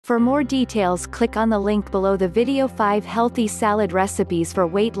For more details, click on the link below the video. 5 healthy salad recipes for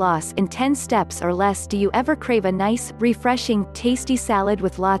weight loss in 10 steps or less. Do you ever crave a nice, refreshing, tasty salad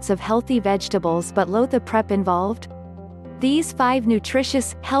with lots of healthy vegetables but low the prep involved? These 5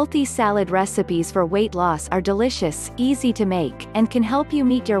 nutritious, healthy salad recipes for weight loss are delicious, easy to make, and can help you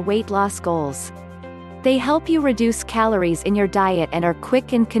meet your weight loss goals. They help you reduce calories in your diet and are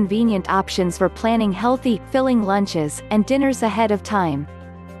quick and convenient options for planning healthy, filling lunches and dinners ahead of time.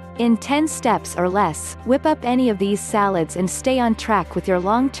 In 10 steps or less, whip up any of these salads and stay on track with your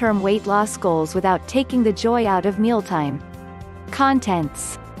long-term weight loss goals without taking the joy out of mealtime.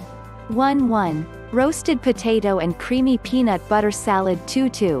 Contents: 1. Roasted potato and creamy peanut butter salad.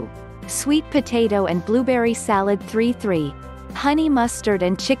 2. Sweet potato and blueberry salad. 3. Honey mustard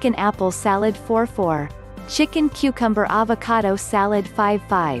and chicken apple salad. 4. Chicken cucumber avocado salad.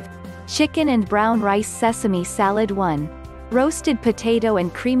 5. Chicken and brown rice sesame salad. 1. Roasted potato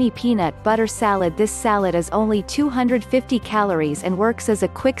and creamy peanut butter salad. This salad is only 250 calories and works as a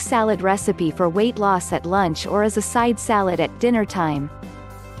quick salad recipe for weight loss at lunch or as a side salad at dinner time.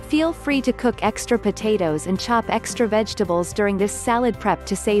 Feel free to cook extra potatoes and chop extra vegetables during this salad prep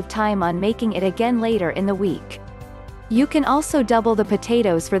to save time on making it again later in the week. You can also double the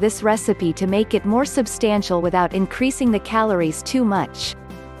potatoes for this recipe to make it more substantial without increasing the calories too much.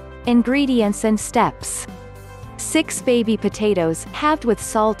 Ingredients and steps: 6 baby potatoes, halved with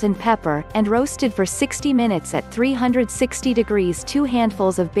salt and pepper, and roasted for 60 minutes at 360 degrees. 2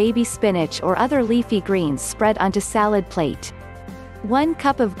 handfuls of baby spinach or other leafy greens spread onto salad plate. 1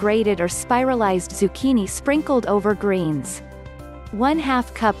 cup of grated or spiralized zucchini sprinkled over greens.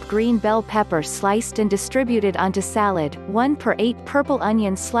 1/2 cup green bell pepper sliced and distributed onto salad. 1 per 8 purple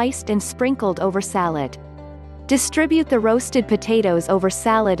onion sliced and sprinkled over salad. Distribute the roasted potatoes over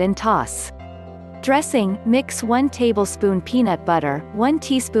salad and toss. Dressing: mix 1 tablespoon peanut butter, 1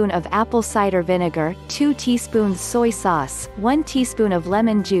 teaspoon of apple cider vinegar, 2 teaspoons soy sauce, 1 teaspoon of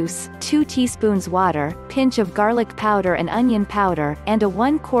lemon juice, 2 teaspoons water, pinch of garlic powder and onion powder, and a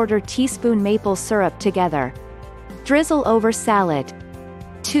 1/4 teaspoon maple syrup together. Drizzle over salad.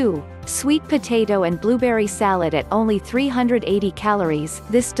 2. Sweet potato and blueberry salad at only 380 calories.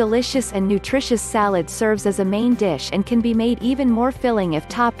 This delicious and nutritious salad serves as a main dish and can be made even more filling if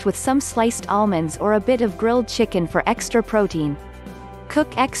topped with some sliced almonds or a bit of grilled chicken for extra protein. Cook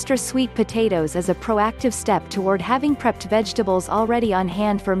extra sweet potatoes as a proactive step toward having prepped vegetables already on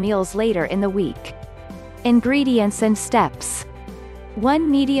hand for meals later in the week. Ingredients and steps: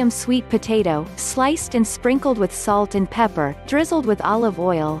 1 medium sweet potato, sliced and sprinkled with salt and pepper, drizzled with olive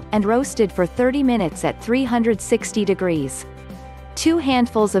oil, and roasted for 30 minutes at 360 degrees. 2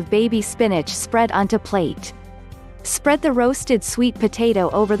 handfuls of baby spinach spread onto plate. Spread the roasted sweet potato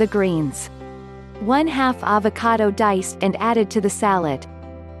over the greens. 1/2 avocado diced and added to the salad.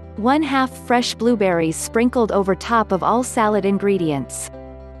 1/2 fresh blueberries sprinkled over top of all salad ingredients.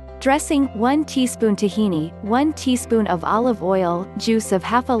 Dressing: 1 teaspoon tahini, 1 teaspoon of olive oil, juice of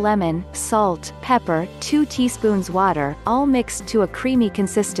half a lemon, salt, pepper, 2 teaspoons water, all mixed to a creamy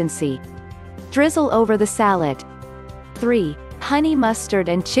consistency. Drizzle over the salad. 3. Honey mustard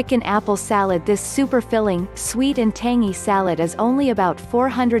and chicken apple salad. This super filling, sweet and tangy salad is only about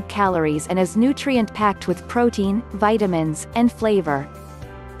 400 calories and is nutrient-packed with protein, vitamins, and flavor.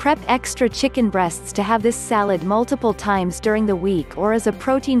 Prep extra chicken breasts to have this salad multiple times during the week or as a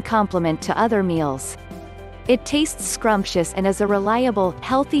protein complement to other meals. It tastes scrumptious and is a reliable,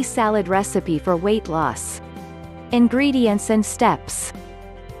 healthy salad recipe for weight loss. Ingredients and steps: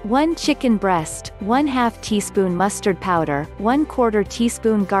 1 chicken breast, 1/2 teaspoon mustard powder, 1/4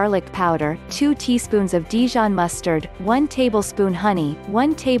 teaspoon garlic powder, 2 teaspoons of Dijon mustard, 1 tablespoon honey,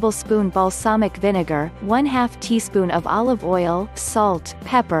 1 tablespoon balsamic vinegar, 1/2 teaspoon of olive oil, salt,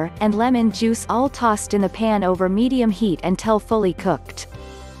 pepper, and lemon juice, all tossed in the pan over medium heat until fully cooked.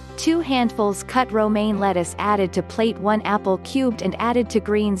 2 handfuls cut romaine lettuce added to plate. 1 apple cubed and added to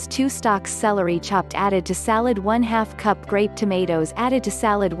greens. 2 stalks celery chopped added to salad. 1/2 cup grape tomatoes added to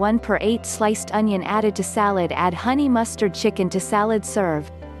salad. 1 per 8 sliced onion added to salad. Add honey mustard chicken to salad. Serve.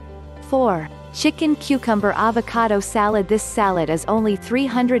 4. Chicken cucumber avocado salad. This salad is only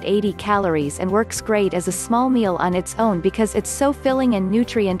 380 calories and works great as a small meal on its own because it's so filling and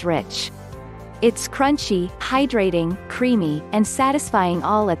nutrient-rich. It's crunchy, hydrating, creamy, and satisfying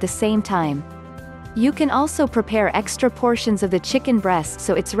all at the same time. You can also prepare extra portions of the chicken breast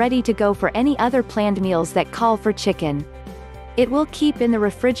so it's ready to go for any other planned meals that call for chicken. It will keep in the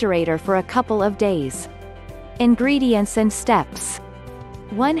refrigerator for a couple of days. Ingredients and steps: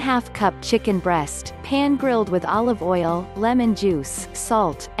 1/2 cup chicken breast, pan grilled with olive oil, lemon juice,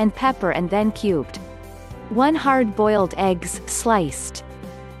 salt, and pepper and then cubed. 1 hard-boiled eggs, sliced.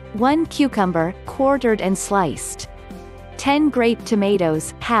 1 cucumber, quartered and sliced. 10 grape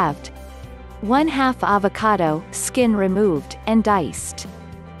tomatoes, halved. 1/2 avocado, skin removed, and diced.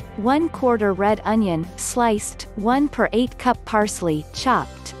 1/4 red onion, sliced. 1 per 8 cup parsley,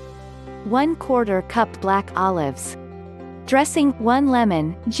 chopped. 1/4 cup black olives. Dressing, 1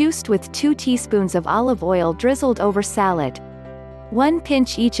 lemon, juiced with 2 teaspoons of olive oil drizzled over salad. 1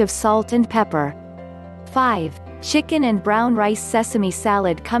 pinch each of salt and pepper. 5. Chicken and brown rice sesame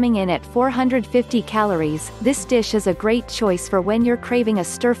salad coming in at 450 calories. This dish is a great choice for when you're craving a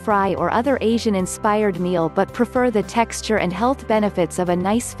stir-fry or other Asian-inspired meal but prefer the texture and health benefits of a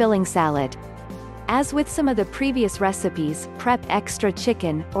nice filling salad. As with some of the previous recipes, prep extra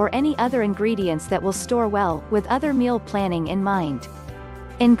chicken, or any other ingredients that will store well, with other meal planning in mind.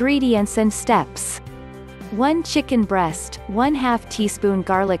 Ingredients and steps. 1 chicken breast, 1/2 teaspoon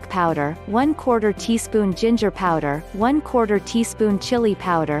garlic powder, 1/4 teaspoon ginger powder, 1/4 teaspoon chili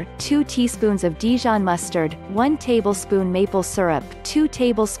powder, 2 teaspoons of Dijon mustard, 1 tablespoon maple syrup, 2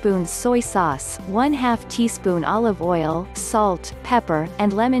 tablespoons soy sauce, 1/2 teaspoon olive oil, salt, pepper,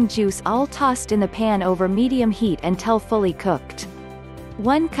 and lemon juice, all tossed in the pan over medium heat until fully cooked.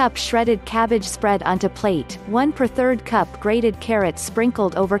 1 cup shredded cabbage spread onto plate, 1 per 3rd cup grated carrots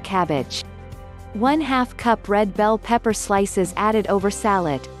sprinkled over cabbage. 1/2 cup red bell pepper slices added over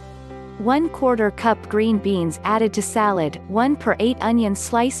salad. 1/4 cup green beans added to salad, 1 per 8 onions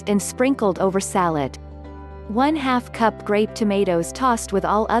sliced and sprinkled over salad. 1/2 cup grape tomatoes tossed with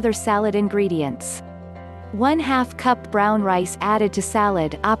all other salad ingredients. 1/2 cup brown rice added to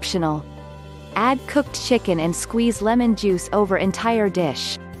salad, optional. Add cooked chicken and squeeze lemon juice over entire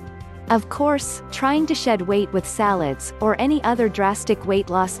dish. Of course, trying to shed weight with salads, or any other drastic weight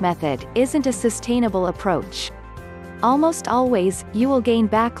loss method, isn't a sustainable approach. Almost always, you will gain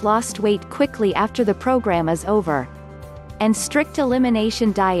back lost weight quickly after the program is over. And strict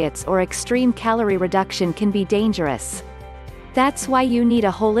elimination diets or extreme calorie reduction can be dangerous. That's why you need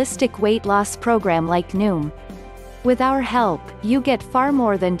a holistic weight loss program like Noom. With our help, you get far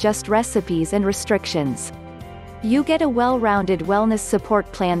more than just recipes and restrictions. You get a well-rounded wellness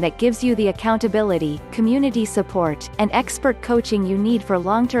support plan that gives you the accountability, community support, and expert coaching you need for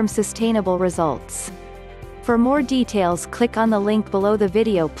long-term sustainable results. For more details, click on the link below the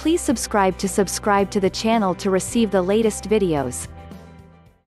video. Please subscribe to the channel to receive the latest videos.